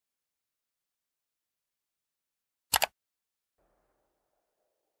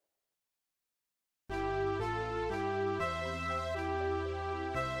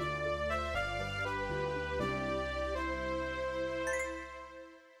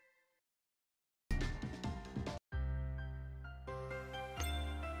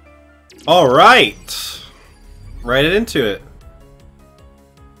Alright! Right into it.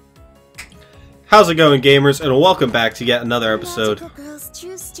 How's it going, gamers? And welcome back to yet another episode. Magical girl's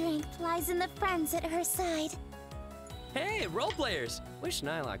true strength lies in the friends at her side. Hey, role players! Wish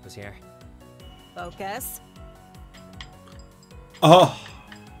Nylock was here. Focus. Oh.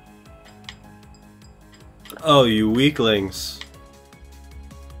 Oh, you weaklings.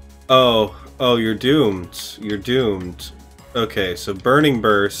 Oh, you're doomed. You're doomed. Okay, so Burning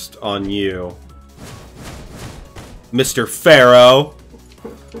Burst on you, Mr. Pharaoh.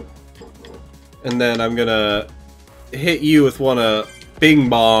 And then I'm gonna hit you with one of Bing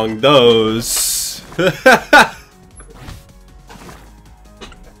Bong those.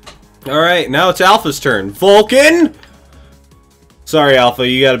 Alright, now it's Alpha's turn. Vulcan! Sorry, Alpha,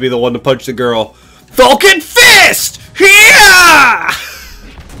 you gotta be the one to punch the girl. Vulcan Fist! Yeah!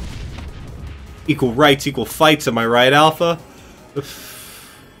 Equal rights, equal fights, am I right, Alpha?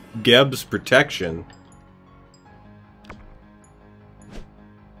 Geb's protection.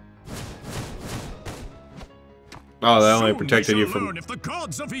 Oh, that only protected you from... Learn if the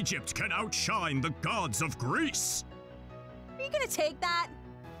gods of Egypt can outshine the gods of Greece. Are you gonna take that?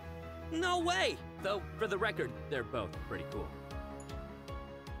 No way! Though, for the record, they're both pretty cool.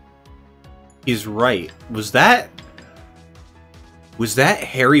 He's right. Was that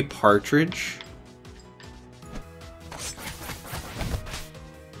Harry Partridge?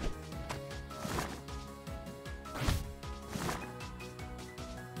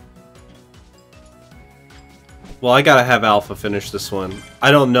 Well, I gotta have Alpha finish this one. I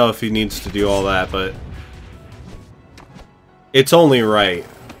don't know if he needs to do all that, but it's only right.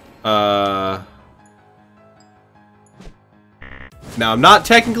 Now, I'm not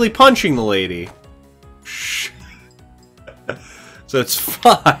technically punching the lady. So it's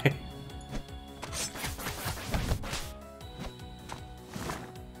fine.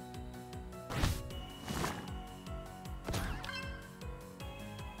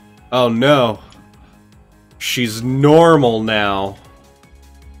 Oh no. She's normal now.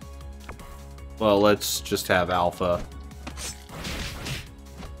 Well, let's just have Alpha.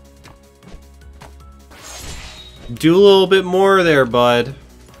 Do a little bit more there, bud.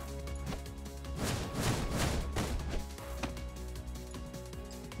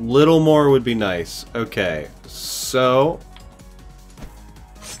 Little more would be nice. Okay, so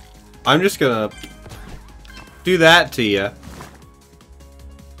I'm just gonna do that to you.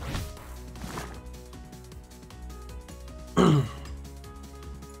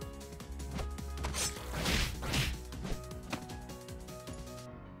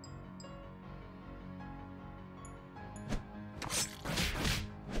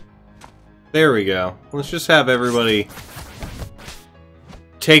 There we go. Let's just have everybody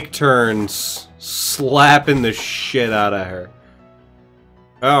take turns slapping the shit out of her.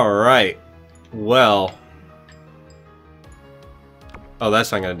 Alright. Well. Oh,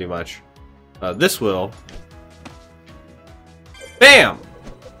 that's not gonna do much. This will. Bam!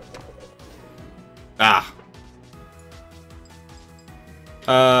 Ah.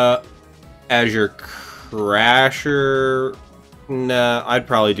 Azure Crasher... Nah, I'd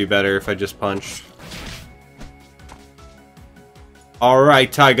probably do better if I just punched.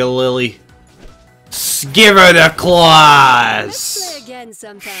 Alright, Tiger Lily. Give her the claws! Let's play again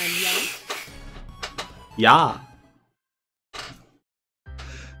sometime, yeah.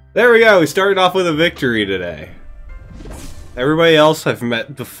 There we go, we started off with a victory today. Everybody else I've met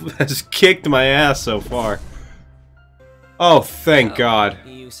has kicked my ass so far. Oh, thank God.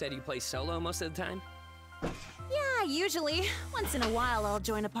 You said you play solo most of the time? Yeah, usually. Once in a while I'll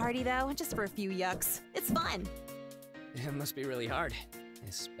join a party though, just for a few yucks. It's fun. It must be really hard.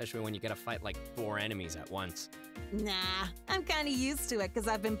 Especially when you gotta fight like 4 enemies at once. Nah, I'm kinda used to it because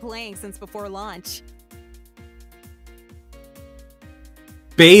I've been playing since before launch.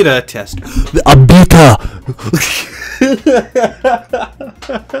 Beta test. A beta!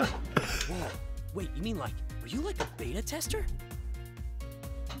 Whoa, wait, you mean like, are you like a beta tester?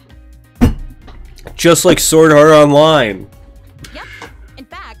 Just like Sword Art Online. Yep. In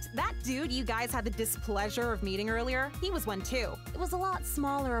fact, that dude you guys had the displeasure of meeting earlier, he was one too. It was a lot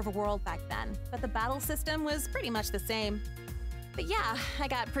smaller of a world back then, but the battle system was pretty much the same. But yeah, I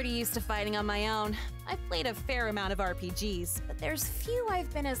got pretty used to fighting on my own. I've played a fair amount of RPGs, but there's few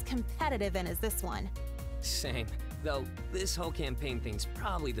I've been as competitive in as this one. Same. Though, this whole campaign thing's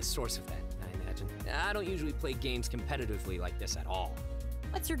probably the source of that, I imagine. I don't usually play games competitively like this at all.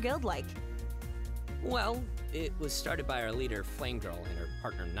 What's your guild like? Well, it was started by our leader, Flame Girl, and her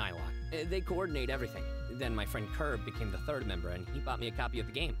partner, Nylock. They coordinate everything. Then my friend Curb became the 3rd member, and he bought me a copy of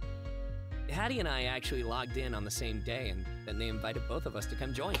the game. Hattie and I actually logged in on the same day, and then they invited both of us to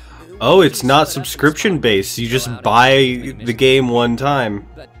come join. Oh, it's not subscription based. You just buy the game one time.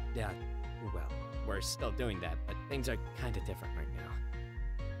 But yeah, well, we're still doing that, but things are kind of different right now.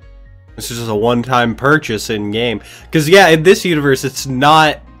 This is just a one-time purchase in game. Because yeah, in this universe, it's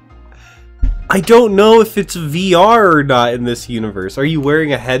not. I don't know if it's VR or not in this universe. Are you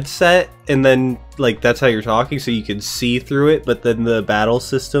wearing a headset and then like that's how you're talking, so you can see through it? But then the battle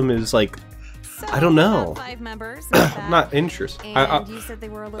system is like. So I don't know. 5 members. I'm not interested. You said they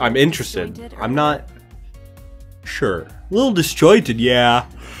were a little I'm interested. disjointed I'm earlier? not sure. A little disjointed, yeah.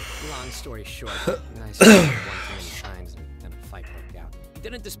 Long story short, I said one too many times and then a fight broke out. We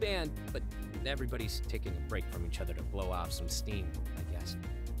didn't disband, but everybody's taking a break from each other to blow off some steam, I guess.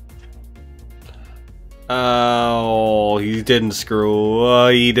 Oh, he didn't screw.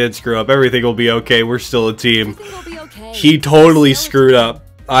 He did screw up. Everything will be okay. We're still a team. Everything will be okay. He totally screwed up.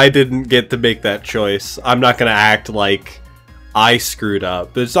 I didn't get to make that choice. I'm not gonna act like I screwed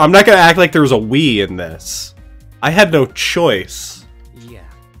up. I'm not gonna act like there was a we in this. I had no choice. Yeah.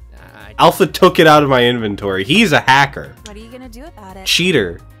 Alpha took it out of my inventory. He's a hacker. What are you gonna do about it?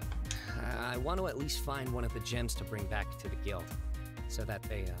 Cheater. I want to at least find one of the gems to bring back to the guild, so that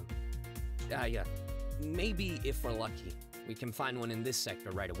they, yeah. Maybe if we're lucky, we can find one in this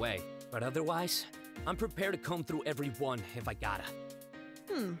sector right away. But otherwise, I'm prepared to comb through every one if I gotta.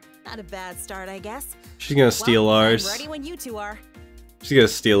 Not a bad start, I guess. She's gonna steal Well, ours. I'm ready when you two are. She's gonna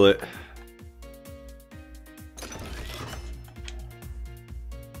steal it.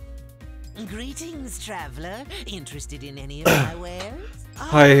 Greetings, traveler. Interested in any of my wares?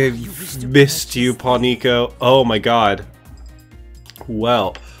 I've missed you, Pawnico. Oh my god.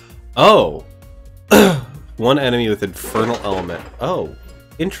 Well. Oh. One enemy with infernal element. Oh.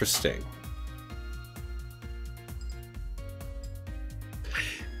 Interesting.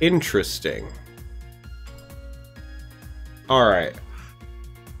 Interesting. Alright.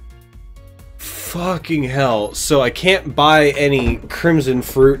 Fucking hell. So I can't buy any crimson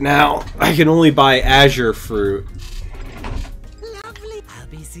fruit now. I can only buy azure fruit. Lovely. I'll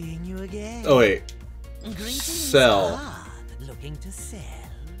be seeing you again. Oh wait. Greetings. Sell. Looking to sell.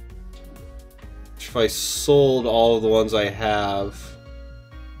 If I sold all of the ones I have,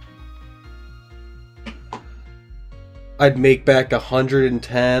 I'd make back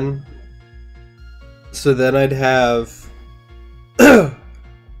 110. So then I'd have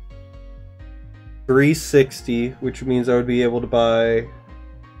 360, which means I would be able to buy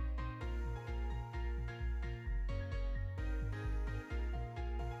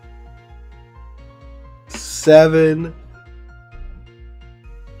 $7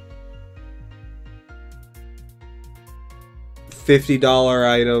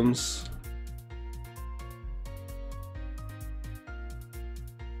 $50 items.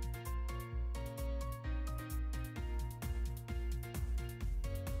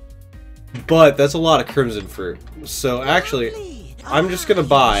 But that's a lot of crimson fruit. So actually, Lovely. I'm just gonna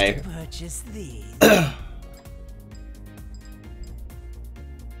buy. Purchase these. Lovely.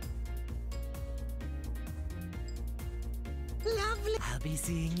 I'll be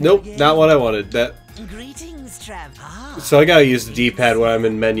seeing you Nope, again. not what I wanted. That. Greetings, traveler. So I gotta use the D-pad when I'm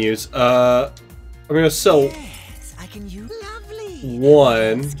in menus. I'm gonna sell Yes, I can use. Lovely. one, What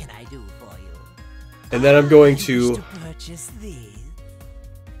else can I do for you? and then I'm going You wish to. purchase these.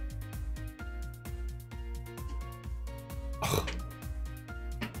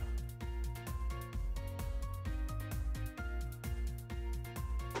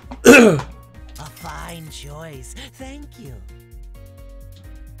 A fine choice. Thank you.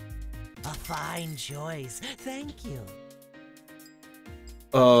 A fine choice. Thank you.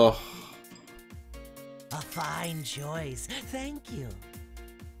 Oh, A fine choice. Thank you.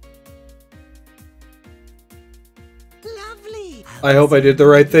 Lovely. I hope I did the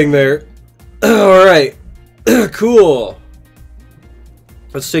right thing there. All right, cool.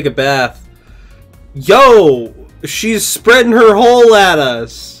 Let's take a bath. Yo, she's spreading her hole at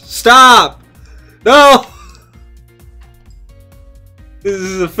us. Stop! No! This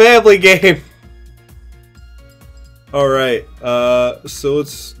is a family game. Alright, so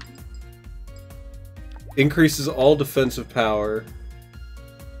it's... Increases all defensive power.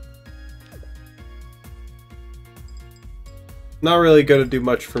 Not really gonna do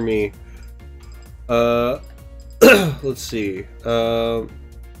much for me. Let's see.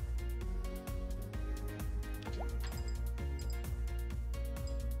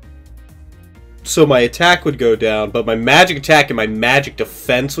 So my attack would go down, but my magic attack and my magic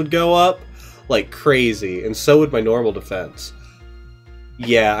defense would go up like crazy, and so would my normal defense.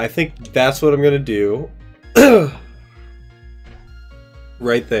 Yeah, I think that's what I'm gonna do.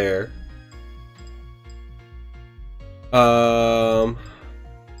 Right there. Ooh,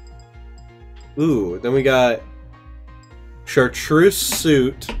 then we got Chartreuse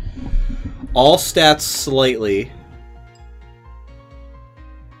Suit. All stats slightly.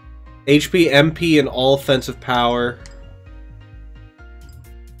 HP, MP, and all offensive power.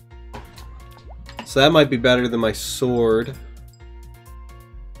 So that might be better than my sword.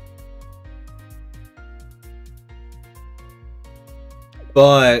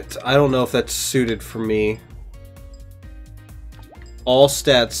 But I don't know if that's suited for me. All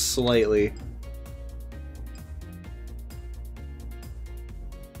stats slightly.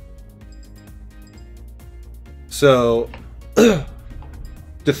 So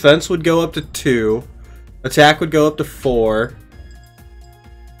defense would go up to 2. Attack would go up to 4.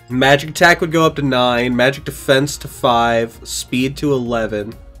 Magic attack would go up to 9. Magic defense to 5. Speed to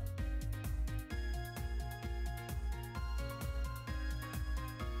 11.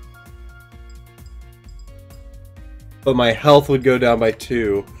 But my health would go down by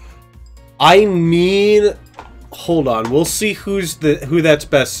 2. I mean, hold on. We'll see who that's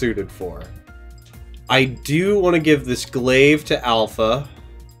best suited for. I do want to give this glaive to Alpha.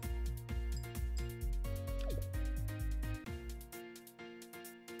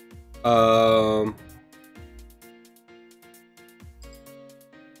 I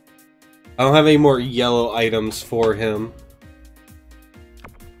don't have any more yellow items for him.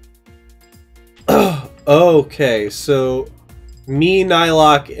 Okay, so me,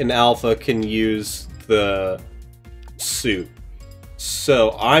 Nylok, and Alpha can use the suit.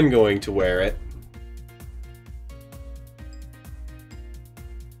 So I'm going to wear it.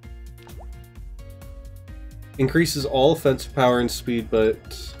 Increases all offensive power and speed,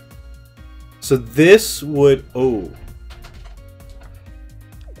 but... So this would... Oh.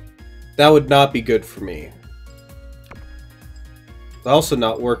 That would not be good for me. It'll also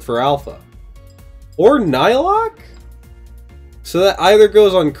not work for Alpha. Or Nylok? So that either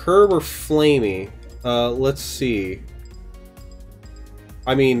goes on Curb or Flamey. Let's see.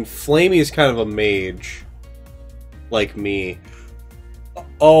 I mean, Flamey is kind of a mage. Like me.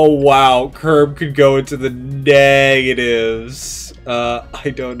 Oh wow, Curb could go into the negatives.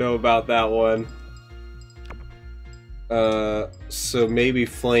 I don't know about that one. So maybe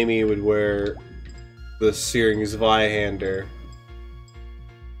Flamey would wear the Searing Zweihander.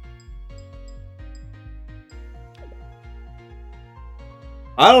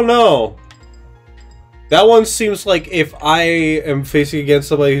 I don't know. That one seems like if I am facing against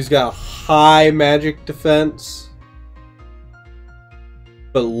somebody who's got high magic defense,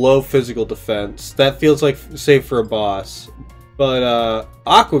 but low physical defense, that feels like safe for a boss. But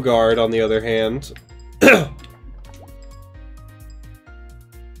Aquaguard, on the other hand,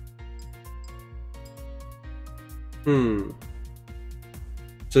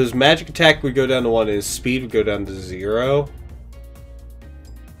 So his magic attack would go down to 1, and his speed would go down to 0.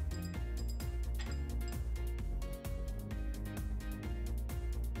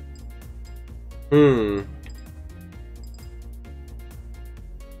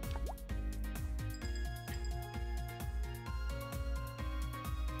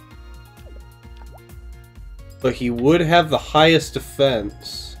 But he would have the highest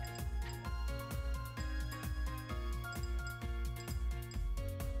defense.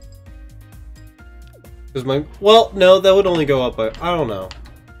 Because my... Well, no, that would only go up by... I don't know.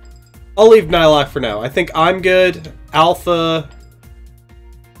 I'll leave Nylok for now. I think I'm good. Alpha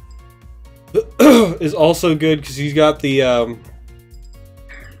is also good because he's got the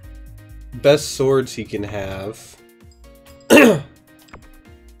best swords he can have.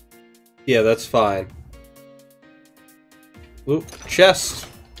 Yeah, that's fine. Oop, chest.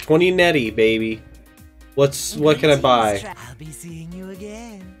 20 netty, baby. What can I buy? I'll be seeing you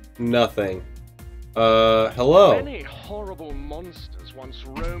again. Nothing. Hello. Many horrible monsters once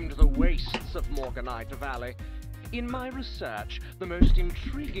roamed the wastes of Morganite Valley. In my research, the most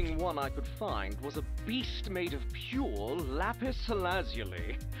intriguing one I could find was a beast made of pure lapis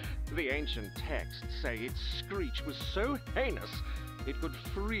lazuli. The ancient texts say its screech was so heinous, it could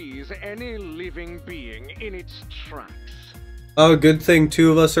freeze any living being in its tracks. Oh, good thing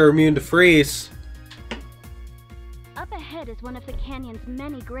 2 of us are immune to freeze. Up ahead is one of the canyon's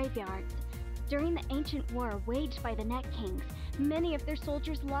many graveyards. During the ancient war waged by the Net Kings, many of their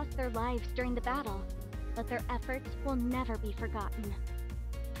soldiers lost their lives during the battle, but their efforts will never be forgotten.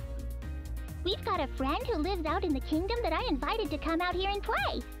 We've got a friend who lives out in the kingdom that I invited to come out here and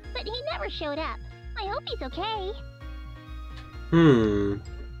play, but he never showed up. I hope he's okay.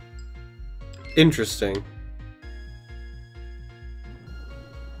 Interesting.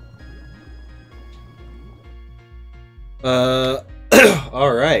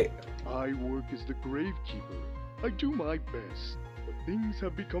 Alright. I work as the gravekeeper. I do my best, but things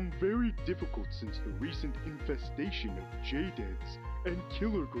have become very difficult since the recent infestation of J-Deads and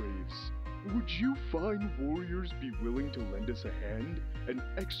Killer Graves. Would you fine warriors be willing to lend us a hand and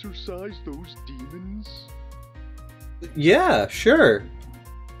exorcise those demons? Yeah, sure.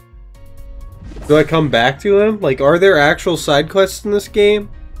 Do I come back to him? Like, are there actual side quests in this game?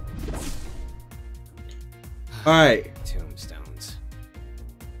 Alright. Tombstones.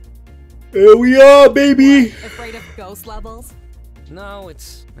 Here we are, baby! What, afraid of ghost levels? No,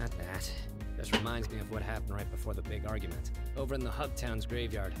 it's not that. Just reminds me of what happened right before the big argument. Over in the Hugtown's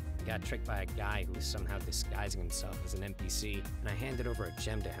graveyard, I got tricked by a guy who was somehow disguising himself as an NPC, and I handed over a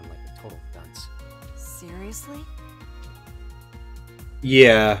gem to him like a total dunce. Seriously?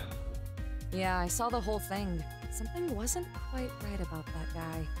 Yeah. Yeah, I saw the whole thing. Something wasn't quite right about that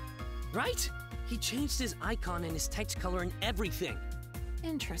guy. Right? He changed his icon and his text color and everything.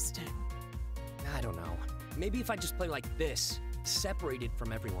 Interesting. I don't know. Maybe if I just play like this, separated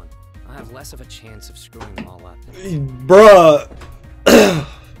from everyone, I'll have less of a chance of screwing them all up. Bruh.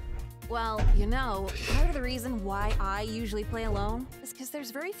 Well, you know, part of the reason why I usually play alone is because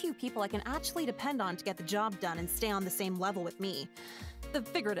there's very few people I can actually depend on to get the job done and stay on the same level with me. The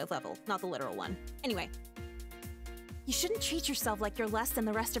figurative level, not the literal one. Anyway, you shouldn't treat yourself like you're less than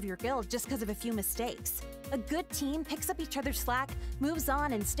the rest of your guild just because of a few mistakes. A good team picks up each other's slack, moves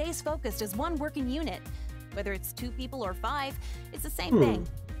on, and stays focused as one working unit. Whether it's 2 people or 5, it's the same thing.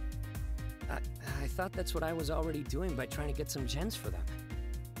 I thought that's what I was already doing by trying to get some gems for them.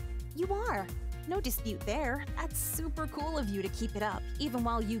 You are. No dispute there. That's super cool of you to keep it up, even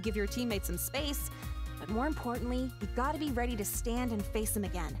while you give your teammates some space. But more importantly, you gotta be ready to stand and face them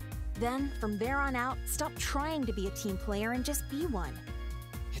again. Then, from there on out, stop trying to be a team player and just be one.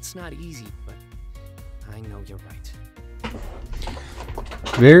 It's not easy, but I know you're right.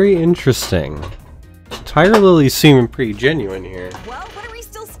 Very interesting. Tiger Lily's seeming pretty genuine here. Well, what are we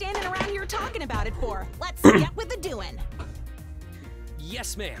still standing around here talking about it for? Let's get with the doing.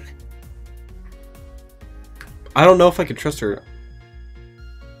 Yes, ma'am. I don't know if I could trust her.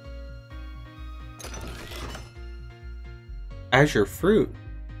 Azure Fruit.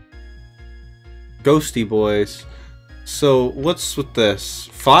 Ghosty boys. So, what's with this?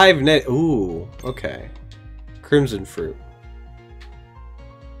 5 net. Ooh, okay. Crimson Fruit.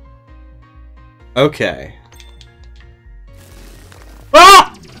 Okay.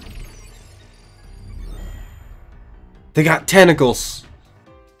 Ah! They got tentacles.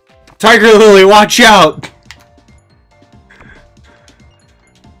 Tiger Lily, watch out!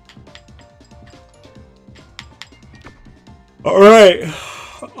 Alright.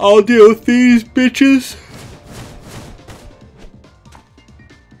 I'll deal with these bitches.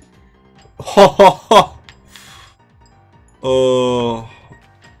 Ha ha ha. Oh.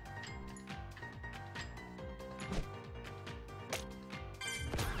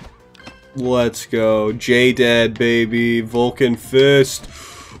 Let's go. J-Dead, baby. Vulcan Fist.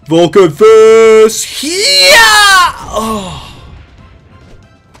 Vulcan Fist! Yeah! Oh.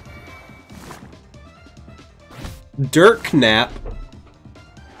 Dirk Nap.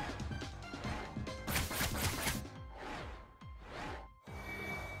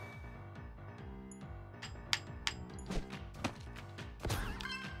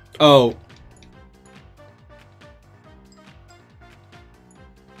 Oh.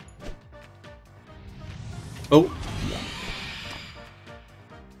 Oh.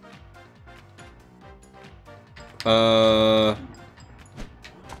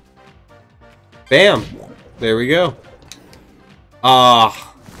 Bam. There we go.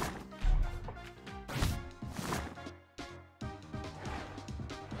 Ah.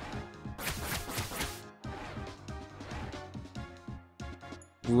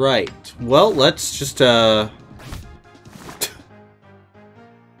 Right. Well, let's just,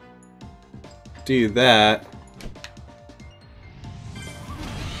 do that.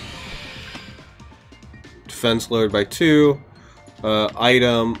 Defense lowered by 2.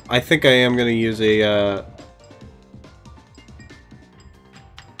 Item. I think I am going to use a,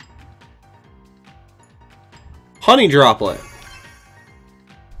 honey droplet.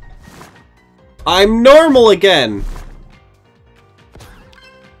 I'm normal again.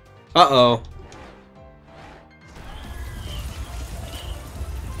 Uh-oh.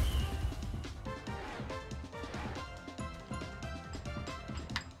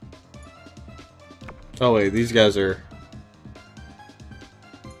 Oh wait, these guys are...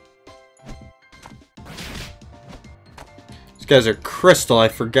 These guys are crystal, I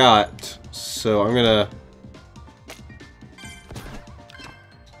forgot. So I'm gonna...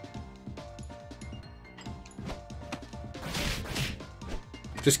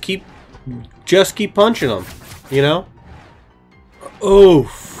 Just keep punching them. You know? Oh.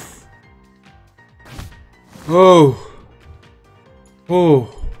 Oh.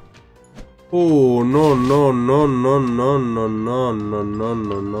 Oh. Oh, no, no, no, no, no, no, no, no, no,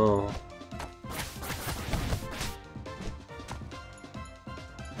 no, no.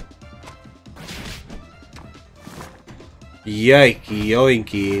 Yikey,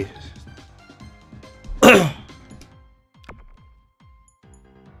 yoinky.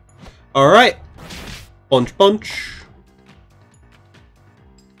 Alright. Punch, punch.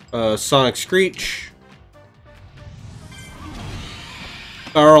 Sonic Screech.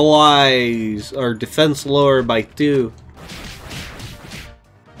 Paralyze. Our defense lowered by 2.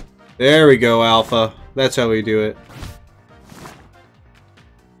 There we go, Alpha. That's how we do it.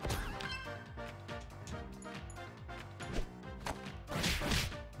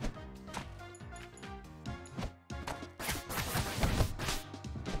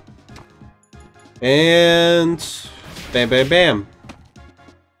 And bam, bam, bam.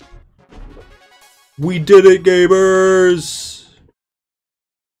 We did it, gamers!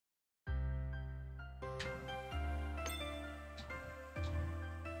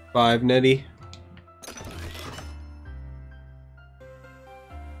 Five, Nettie.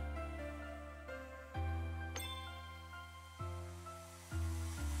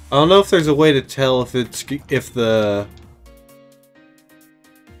 I don't know if there's a way to tell if the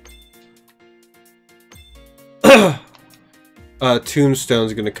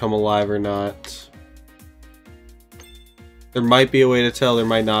tombstone's gonna come alive or not. There might be a way to tell, there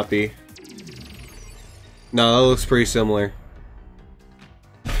might not be. No, that looks pretty similar.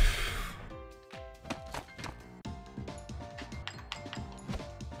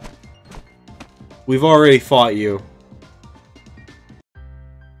 We've already fought you.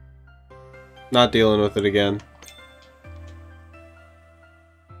 Not dealing with it again.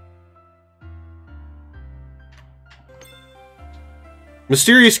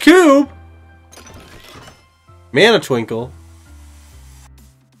 Mysterious Cube? Mana Twinkle?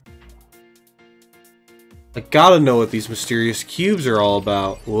 I gotta know what these mysterious cubes are all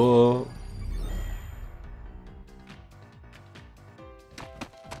about. Whoa.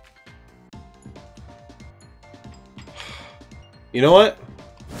 You know what?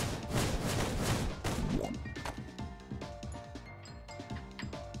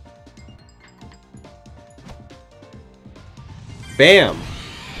 Bam!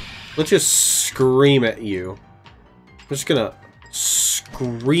 Let's just scream at you. I'm just gonna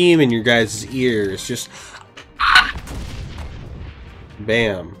scream in your guys' ears. Just...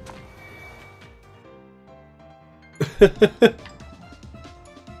 Bam.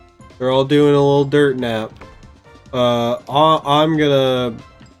 They're all doing a little dirt nap. I'm gonna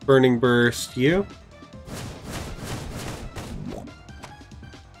Burning Burst you.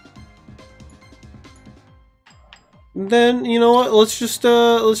 Then, you know what, let's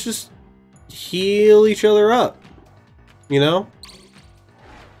just heal each other up. You know?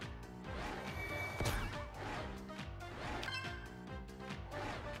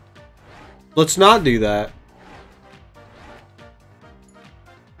 Let's not do that.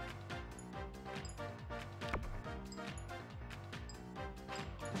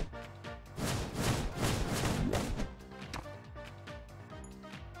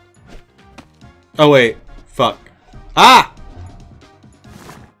 Oh wait, fuck. Ah!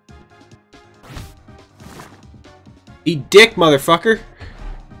 Eat dick, motherfucker.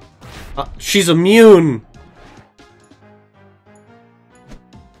 She's immune.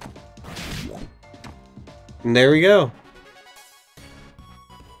 And there we go.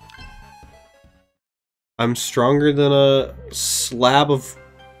 I'm stronger than a slab of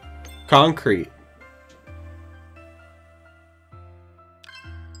concrete.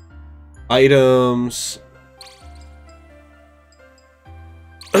 Items.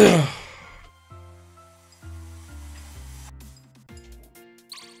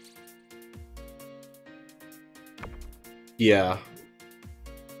 Yeah.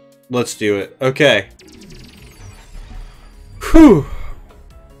 Let's do it. Okay. Whew.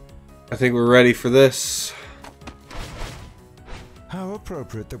 I think we're ready for this. How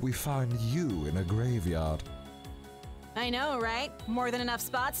appropriate that we find you in a graveyard. I know, right? More than enough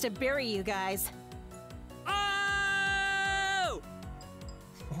spots to bury you guys. Oh!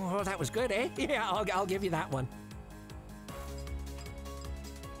 Oh, that was good, eh? Yeah, I'll give you that one.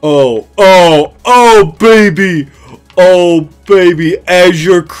 Oh, oh, oh, baby! Oh, baby,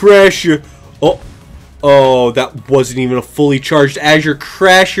 Azure Crasher! Oh, oh, that wasn't even a fully charged Azure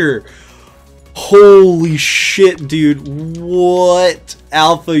Crasher! Holy shit, dude. What?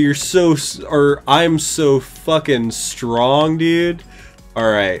 Alpha, you're so... or I'm so fucking strong, dude.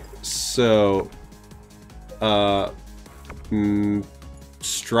 Alright, so...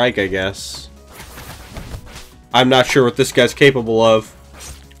 Strike, I guess. I'm not sure what this guy's capable of.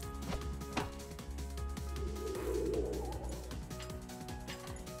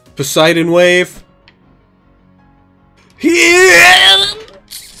 Poseidon Wave.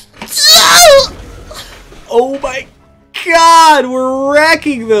 Oh my god, we're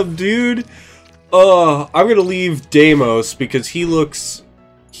wrecking them, dude. I'm gonna leave Deimos because he looks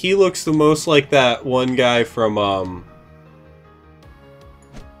the most like that one guy from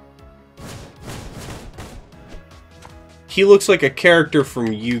he looks like a character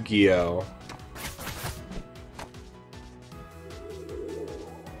from Yu-Gi-Oh!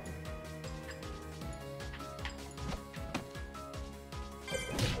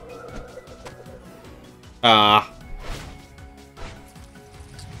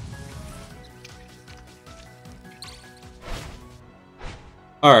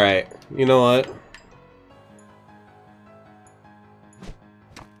 Alright, you know what?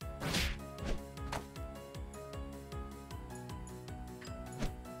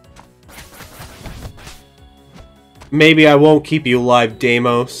 Maybe I won't keep you alive,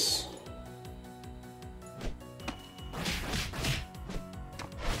 Deimos.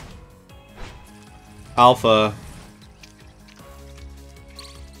 Alpha.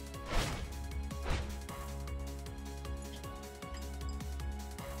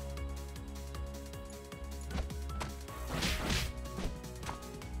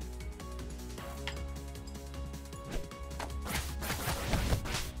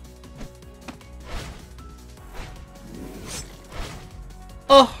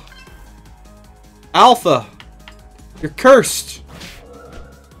 Oh! Alpha! You're cursed!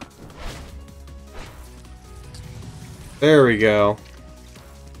 There we go.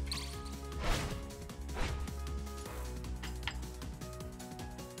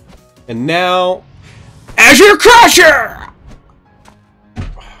 And now... Azure Crusher!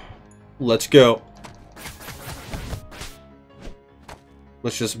 Let's go.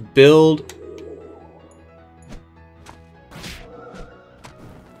 Let's just build...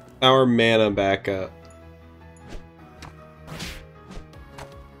 our mana back up.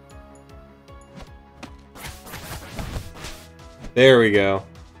 There we go.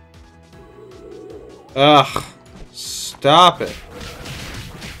 Ugh. Stop it.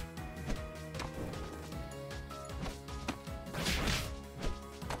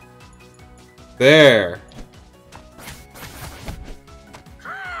 There.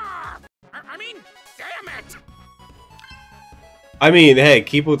 I mean, hey,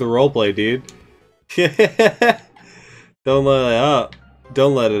 keep with the roleplay, dude. Don't let it up.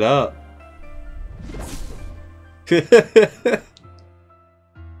 Don't let it up.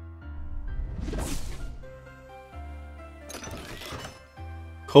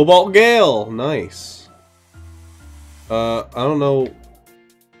 Cobalt Gale, nice. I don't know.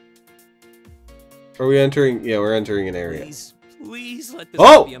 Are we entering? Yeah, we're entering an area. Please let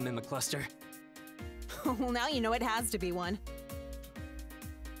this be a Mima cluster. Well, now you know it has to be one.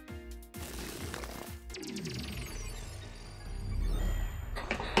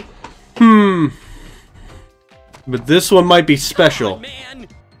 But this one might be special. Come on, man.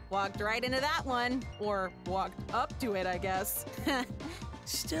 Walked right into that one. Or walked up to it, I guess.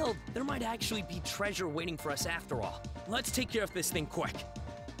 Still, there might actually be treasure waiting for us after all. Let's take care of this thing quick.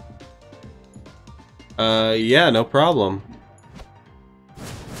 Yeah, no problem.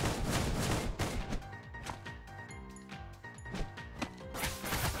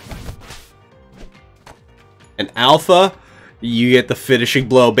 And Alpha, you get the finishing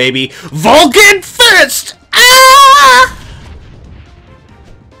blow, baby. Vulcan Fist! Ah!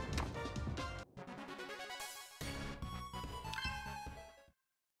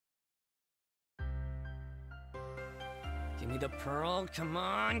 Give me the pearl. Come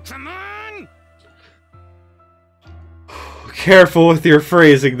on, come on! Careful with your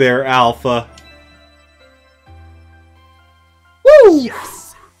phrasing there, Alpha. Woo!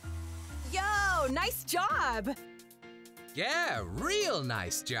 Yes! Yo, nice job! Yeah, real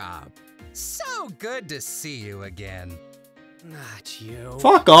nice job. So good to see you again. Not you.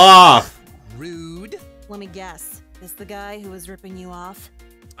 Fuck off! Rude. Let me guess. This the guy who was ripping you off?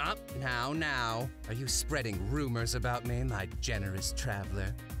 Up now. Are you spreading rumors about me, my generous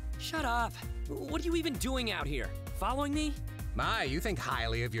traveler? Shut up. What are you even doing out here? Following me? My, you think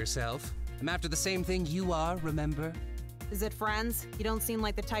highly of yourself. I'm after the same thing you are, remember? Is it friends? You don't seem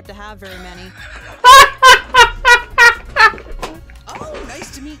like the type to have very many. Oh,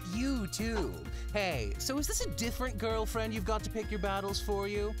 nice to meet you, too. Hey, so is this a different girlfriend you've got to pick your battles for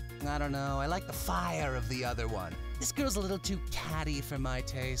you? I don't know, I like the fire of the other one. This girl's a little too catty for my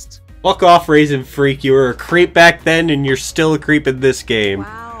taste. Fuck off, Raisin Freak. You were a creep back then, and you're still a creep in this game.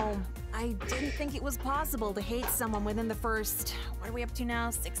 Wow. I didn't think it was possible to hate someone within the first, what are we up to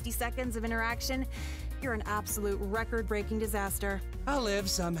now, 60 seconds of interaction? You're an absolute record-breaking disaster. I'll live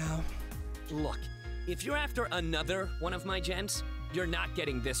somehow. Look, if you're after another one of my gems, you're not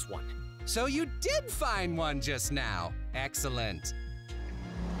getting this one. So you did find one just now. Excellent.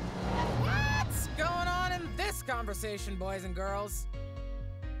 What's going on in this conversation, boys and girls?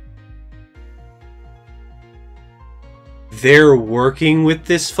 They're working with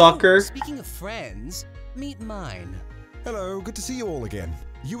this fucker? Speaking of friends, meet mine. Hello, good to see you all again.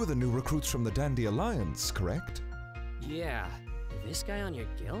 You were the new recruits from the Dandy Alliance, correct? Yeah. This guy on your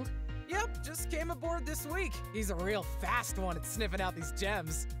guild? Yep, just came aboard this week. He's a real fast one at sniffing out these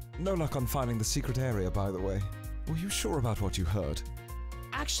gems. No luck on finding the secret area, by the way. Were you sure about what you heard?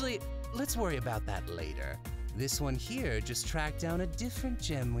 Actually, let's worry about that later. This one here just tracked down a different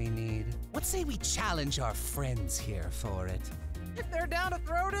gem we need. What say we challenge our friends here for it? If they're down to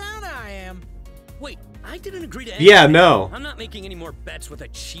throw down, I am. Wait, I didn't agree to anything. Yeah, no. I'm not making any more bets with a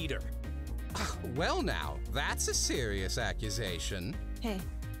cheater. Well now, that's a serious accusation. Hey.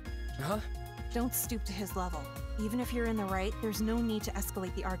 Huh? Don't stoop to his level. Even if you're in the right, there's no need to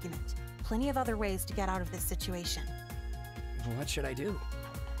escalate the argument. Plenty of other ways to get out of this situation. What should I do?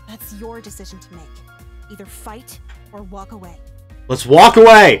 That's your decision to make. Either fight or walk away. Let's walk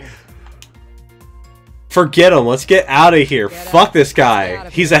away! Forget him. Let's get out of here. Fuck this guy.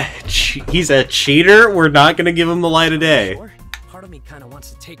 He's a cheater. We're not gonna give him the light of day. Sure. Part of me kind of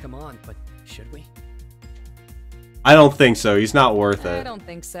wants to take him on, but should we? I don't think so. He's not worth I it. don't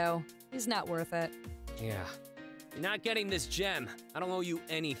think so. He's not worth it. Yeah. You're not getting this gem. I don't owe you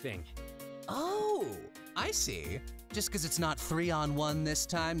anything. Oh, I see. Just because it's not 3-on-1 this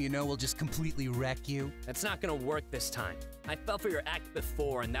time, you know we'll just completely wreck you? That's not gonna work this time. I fell for your act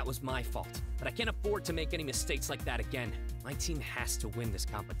before, and that was my fault. But I can't afford to make any mistakes like that again. My team has to win this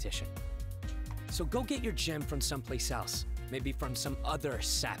competition. So go get your gem from someplace else. Maybe from some other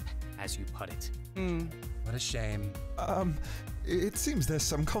sap, as you put it. What a shame. It seems there's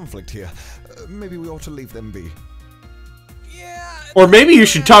some conflict here. Maybe we ought to leave them be. Yeah. Or maybe you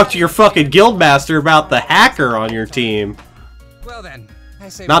should talk to your fucking guildmaster about the hacker on your team. Well then, I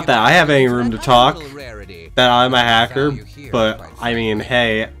say Not that I have any room to talk, rarity. that I'm a hacker, but I mean,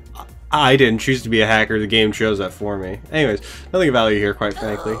 hey, I didn't choose to be a hacker, the game chose that for me. Anyways, nothing of value here, quite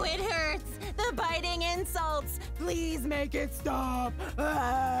frankly. Oh, it hurts! The biting insults! Please make it stop!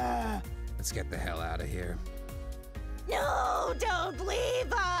 Ah! Let's get the hell out of here. No, don't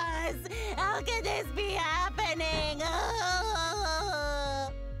leave us! How can this be happening?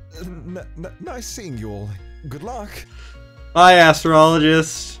 Nice seeing you all. Good luck. Bye,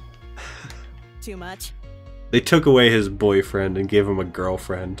 astrologist. Too much? They took away his boyfriend and gave him a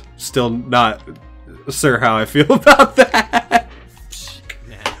girlfriend. Still not sure how I feel about that.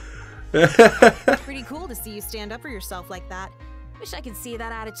 Pretty cool to see you stand up for yourself like that. Wish I could see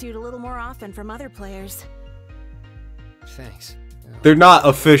that attitude a little more often from other players. Thanks. They're not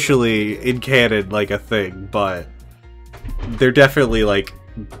officially in canon like a thing, but they're definitely like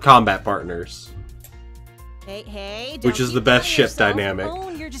combat partners. Hey, which is the best ship dynamic.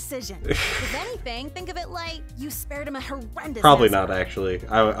 Own your decision. If anything, think of it like you spared him a horrendous Probably mess. not, actually.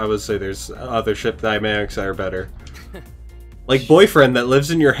 I would say there's other ship dynamics that are better. Like boyfriend that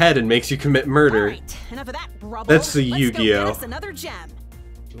lives in your head and makes you commit murder. Right, enough of that rubble. That's the Let's go Yu-Gi-Oh. get us another gem.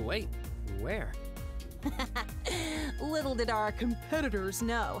 Wait, where? Little did our competitors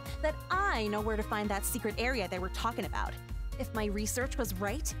know that I know where to find that secret area they were talking about. If my research was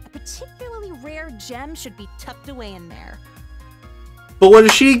right, a particularly rare gem should be tucked away in there. But what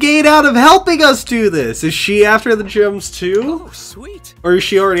does she gain out of helping us do this? Is she after the gems too? Oh, sweet. Or does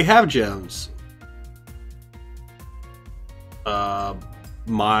she already have gems?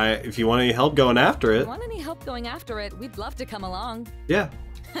 If you want any help going after If it. you want any help going after it, we'd love to come along. Yeah.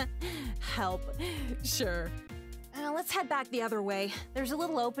 Help. Sure. Let's head back the other way. There's a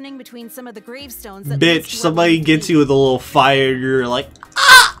little opening between some of the gravestones that leads Bitch, to where somebody we gets meet. you with a little fire, you're like,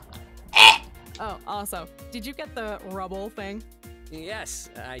 ah! Oh, also, did you get the rubble thing? Yes,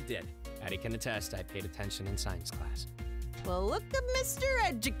 I did. Patty can attest I paid attention in science class. Well, look at Mr.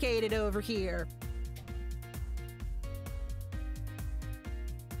 Educated over here.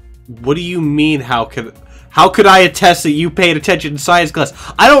 What do you mean, how could I attest that you paid attention in science class?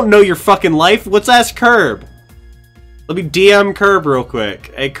 I don't know your fucking life. Let's ask Curb. Let me DM Curb real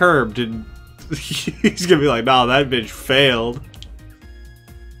quick. Hey, Curb, he's gonna be like, nah, that bitch failed.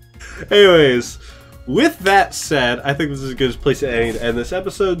 Anyways, with that said, I think this is a good place to end this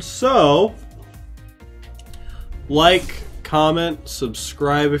episode, so like, comment,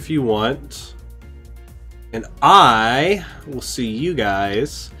 subscribe if you want. And I will see you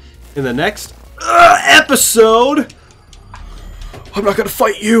guys in the next episode. I'm not gonna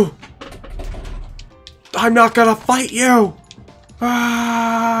fight you. I'm not gonna fight you.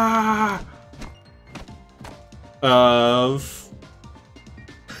 Of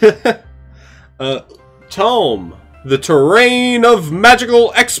TOME, the terrain of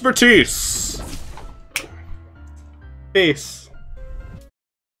magical expertise. Peace.